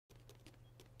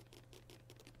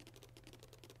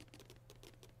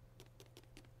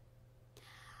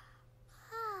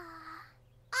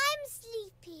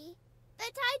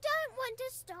time to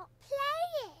stop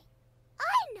playing.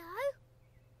 I know.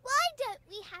 Why don't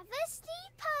we have a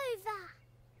sleepover?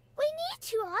 We need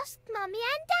to ask Mummy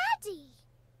and Daddy.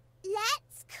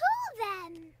 Let's call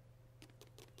them.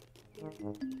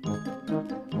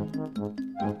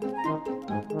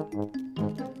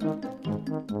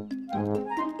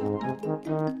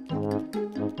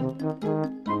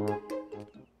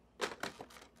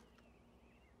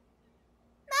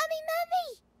 Mummy,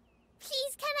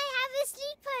 please can I have a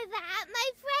sleepover at my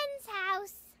friend's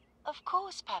house? Of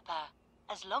course, Peppa,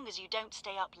 as long as you don't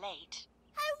stay up late.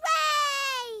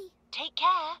 Hooray! Take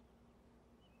care.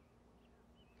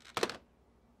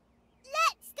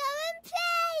 Let's go and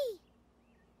play!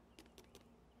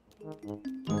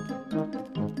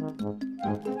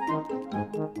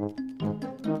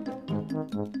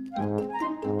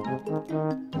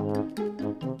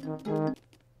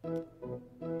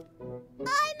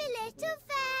 I'm a little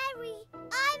fairy.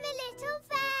 I'm a little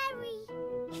fairy.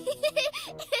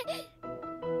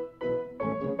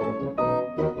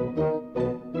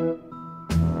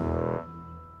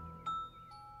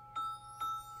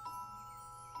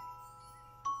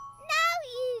 Now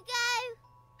you go.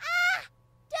 Ah!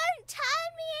 Don't turn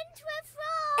me into a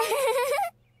frog.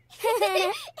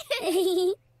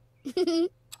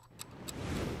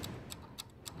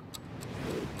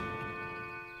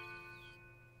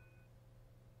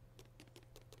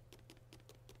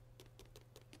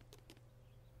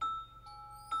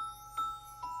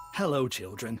 Hello,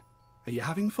 children. Are you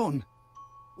having fun?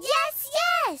 Yes,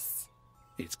 yes.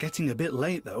 It's getting a bit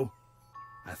late, though.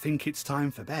 I think it's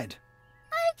time for bed.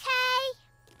 Okay.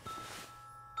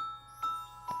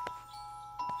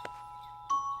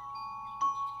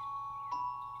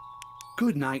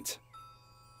 Good night.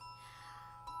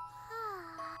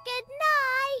 Good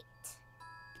night.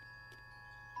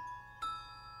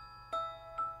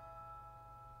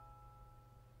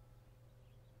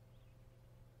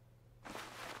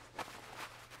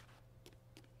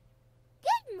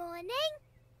 Good morning.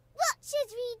 What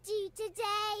should we do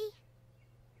today?